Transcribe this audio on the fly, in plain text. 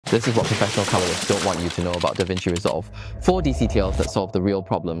This is what professional colorists don't want you to know about DaVinci Resolve. 4 DCTLs that solve the real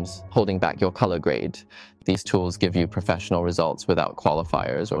problems holding back your color grade. These tools give you professional results without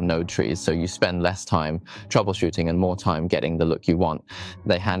qualifiers or node trees, so you spend less time troubleshooting and more time getting the look you want.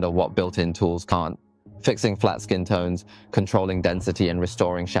 They handle what built-in tools can't. Fixing flat skin tones, controlling density, and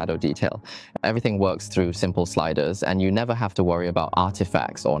restoring shadow detail. Everything works through simple sliders, and you never have to worry about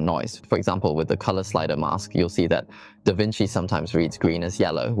artifacts or noise. For example, with the color slider mask, you'll see that DaVinci sometimes reads green as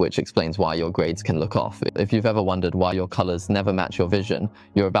yellow, which explains why your grades can look off. If you've ever wondered why your colors never match your vision,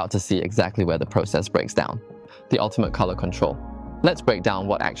 you're about to see exactly where the process breaks down. The ultimate color control. Let's break down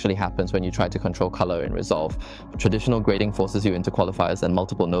what actually happens when you try to control color in Resolve. Traditional grading forces you into qualifiers and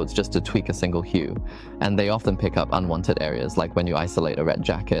multiple nodes just to tweak a single hue, and they often pick up unwanted areas, like when you isolate a red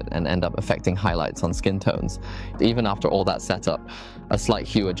jacket and end up affecting highlights on skin tones. Even after all that setup, a slight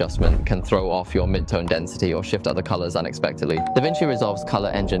hue adjustment can throw off your mid-tone density or shift other colors unexpectedly. DaVinci Resolve's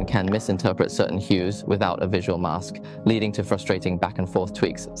color engine can misinterpret certain hues without a visual mask, leading to frustrating back and forth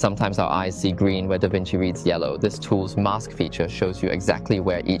tweaks. Sometimes our eyes see green where DaVinci reads yellow. This tool's mask feature shows you exactly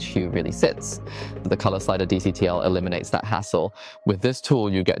where each hue really sits. The color slider DCTL eliminates that hassle. With this tool,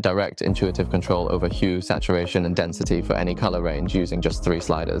 you get direct intuitive control over hue, saturation, and density for any color range using just 3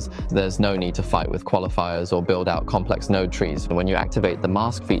 sliders. There's no need to fight with qualifiers or build out complex node trees. When you activate the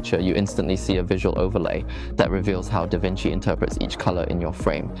mask feature, you instantly see a visual overlay that reveals how DaVinci interprets each color in your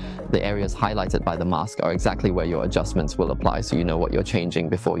frame. The areas highlighted by the mask are exactly where your adjustments will apply, so you know what you're changing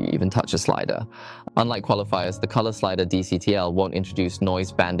before you even touch a slider. Unlike qualifiers, the color slider DCTL won't introduce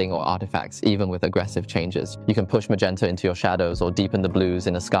noise, banding, or artifacts, even with aggressive changes. You can push magenta into your shadows or deepen the blues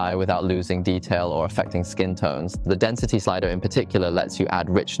in a sky without losing detail or affecting skin tones. The density slider in particular lets you add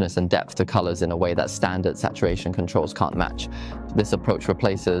richness and depth to colors in a way that standard saturation controls can't match. This approach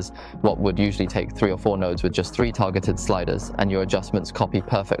replaces what would usually take 3 or 4 nodes with just 3 targeted sliders, and your adjustments copy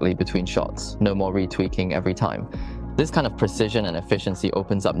perfectly between shots. No more retweaking every time. This kind of precision and efficiency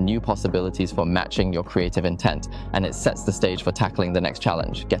opens up new possibilities for matching your creative intent, and it sets the stage for tackling the next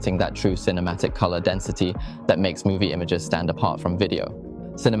challenge, getting that true cinematic color density that makes movie images stand apart from video.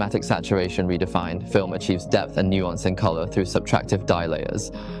 Cinematic saturation redefined, film achieves depth and nuance in color through subtractive dye layers,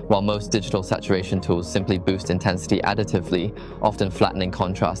 while most digital saturation tools simply boost intensity additively, often flattening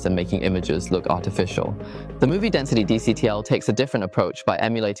contrast and making images look artificial. The movie Density DCTL takes a different approach by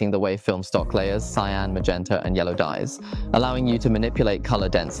emulating the way film stock layers cyan, magenta, and yellow dyes, allowing you to manipulate color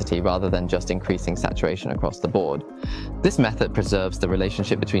density rather than just increasing saturation across the board. This method preserves the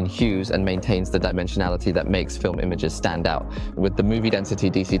relationship between hues and maintains the dimensionality that makes film images stand out. With the movie Density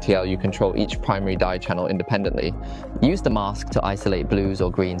DCTL, you control each primary dye channel independently. Use the mask to isolate blues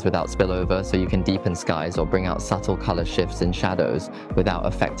or greens without spillover, so you can deepen skies or bring out subtle color shifts in shadows without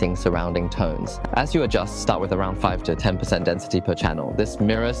affecting surrounding tones. As you adjust, start with around 5 to 10% density per channel. This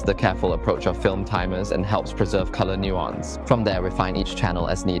mirrors the careful approach of film timers and helps preserve color nuance. From there, refine each channel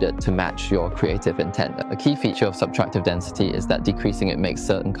as needed to match your creative intent. A key feature of subtractive density is that decreasing it makes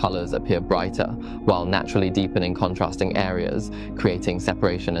certain colors appear brighter, while naturally deepening contrasting areas, creating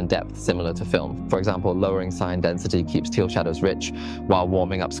separation and depth similar to film. For example, lowering cyan density keeps teal shadows rich while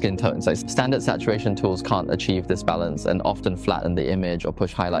warming up skin tones. Standard saturation tools can't achieve this balance and often flatten the image or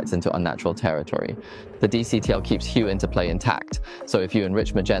push highlights into unnatural territory. The DCTL keeps hue interplay intact, so if you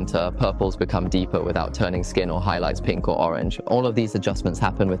enrich magenta, purples become deeper without turning skin or highlights pink or orange. All of these adjustments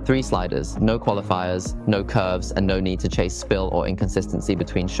happen with 3 sliders, no qualifiers, no curves, and no need to chase spill or inconsistency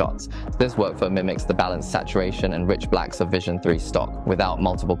between shots. This workflow mimics the balanced saturation and rich blacks of Vision 3 stock, without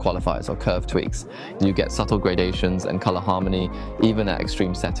multiple qualifiers or curve tweaks. You get subtle gradations and color harmony, even at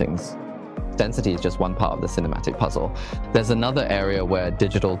extreme settings. Density is just one part of the cinematic puzzle. There's another area where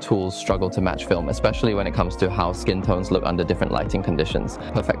digital tools struggle to match film, especially when it comes to how skin tones look under different lighting conditions.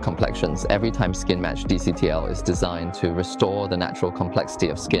 Perfect complexions. Every time Skin Match DCTL is designed to restore the natural complexity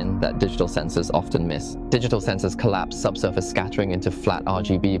of skin that digital sensors often miss. Digital sensors collapse subsurface scattering into flat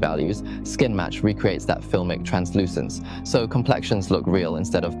RGB values. Skin Match recreates that filmic translucence, so complexions look real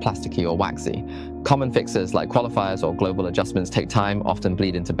instead of plasticky or waxy. Common fixes like qualifiers or global adjustments take time, often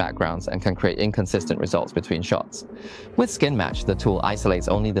bleed into backgrounds, and can create inconsistent results between shots. With Skin Match, the tool isolates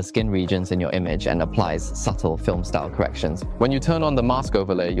only the skin regions in your image and applies subtle film-style corrections. When you turn on the mask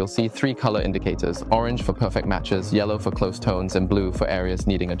overlay, you'll see 3 color indicators: orange for perfect matches, yellow for close tones, and blue for areas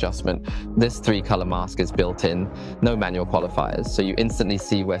needing adjustment. This 3-color mask is built in, no manual qualifiers, so you instantly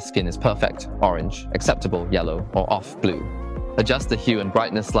see where skin is perfect, orange, acceptable, yellow, or off, blue. Adjust the hue and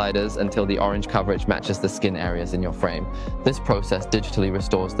brightness sliders until the orange coverage matches the skin areas in your frame. This process digitally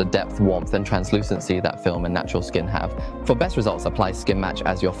restores the depth, warmth, and translucency that film and natural skin have. For best results, apply Skin Match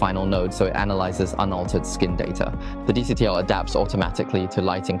as your final node so it analyzes unaltered skin data. The DCTL adapts automatically to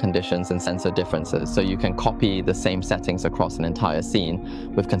lighting conditions and sensor differences, so you can copy the same settings across an entire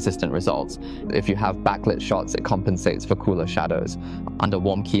scene with consistent results. If you have backlit shots, it compensates for cooler shadows. Under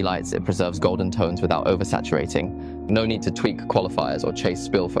warm key lights, it preserves golden tones without oversaturating. No need to tweak qualifiers or chase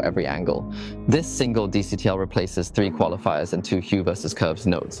spill for every angle. This single DCTL replaces 3 qualifiers and 2 hue versus curves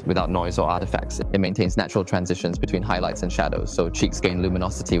nodes without noise or artifacts. It maintains natural transitions between highlights and shadows, so cheeks gain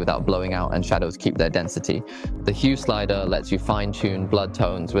luminosity without blowing out and shadows keep their density. The hue slider lets you fine-tune blood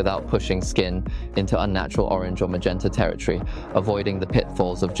tones without pushing skin into unnatural orange or magenta territory, avoiding the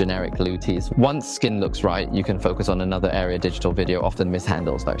pitfalls of generic luties. Once skin looks right, you can focus on another area digital video often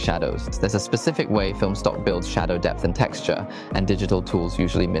mishandles, like shadows. There's a specific way film stock builds shadow depth and texture, and digital tools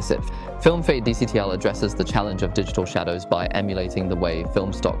usually miss it. FilmFade DCTL addresses the challenge of digital shadows by emulating the way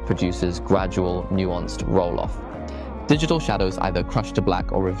film stock produces gradual, nuanced roll-off. Digital shadows either crush to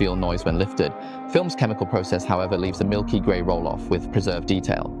black or reveal noise when lifted. Film's chemical process, however, leaves a milky grey roll-off with preserved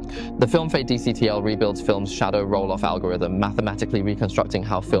detail. The FilmFade DCTL rebuilds film's shadow roll-off algorithm, mathematically reconstructing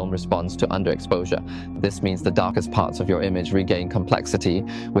how film responds to underexposure. This means the darkest parts of your image regain complexity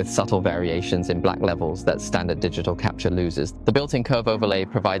with subtle variations in black levels that standard digital capture loses. The built-in curve overlay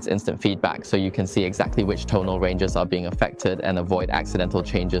provides instant feedback, so you can see exactly which tonal ranges are being affected and avoid accidental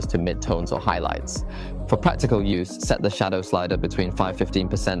changes to midtones or highlights. For practical use, set the shadow slider between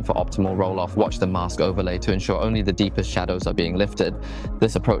 5–15% for optimal roll-off. Watch the mask overlay to ensure only the deepest shadows are being lifted.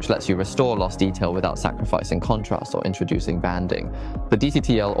 This approach lets you restore lost detail without sacrificing contrast or introducing banding. The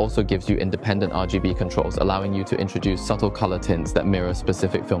DCTL also gives you independent RGB controls, allowing you to introduce subtle color tints that mirror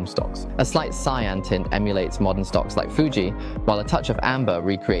specific film stocks. A slight cyan tint emulates modern stocks like Fuji, while a touch of amber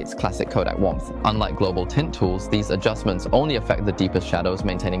recreates classic Kodak warmth. Unlike global tint tools, these adjustments only affect the deepest shadows,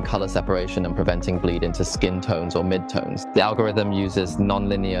 maintaining color separation and preventing bleed into skin tones or midtones. The algorithm uses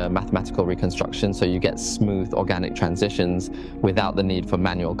non-linear mathematical reconstruction, so you get smooth organic transitions without the need for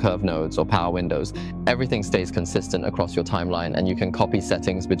manual curve nodes or power windows. Everything stays consistent across your timeline, and you can copy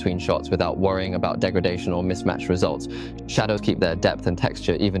settings between shots without worrying about degradation or mismatched results. Shadows keep their depth and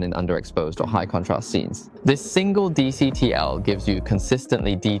texture even in underexposed or high contrast scenes. This single DCTL gives you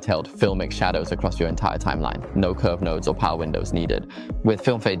consistently detailed filmic shadows across your entire timeline. No curve nodes or power windows needed. With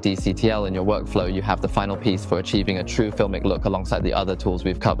FilmFade DCTL in your workflow, you have the final piece for achieving a true filmic look alongside the other tools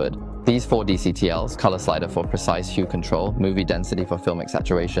we've covered. These 4 DCTLs, color slider for precise hue control, movie density for filmic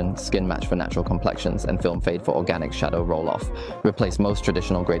saturation, skin match for natural complexions, and FilmFade for organic shadow roll-off, replace most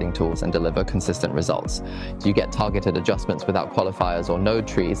traditional grading tools and deliver consistent results. You get targeted adjustments without qualifiers or node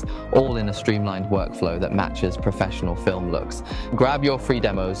trees, all in a streamlined workflow that matches professional film looks. Grab your free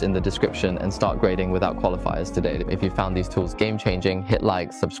demos in the description and start grading without qualifiers today. If you found these tools game-changing, hit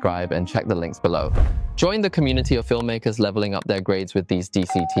like, subscribe, and check the links below. Join the community of filmmakers leveling up their grades with these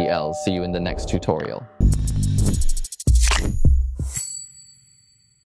DCTLs. See you in the next tutorial.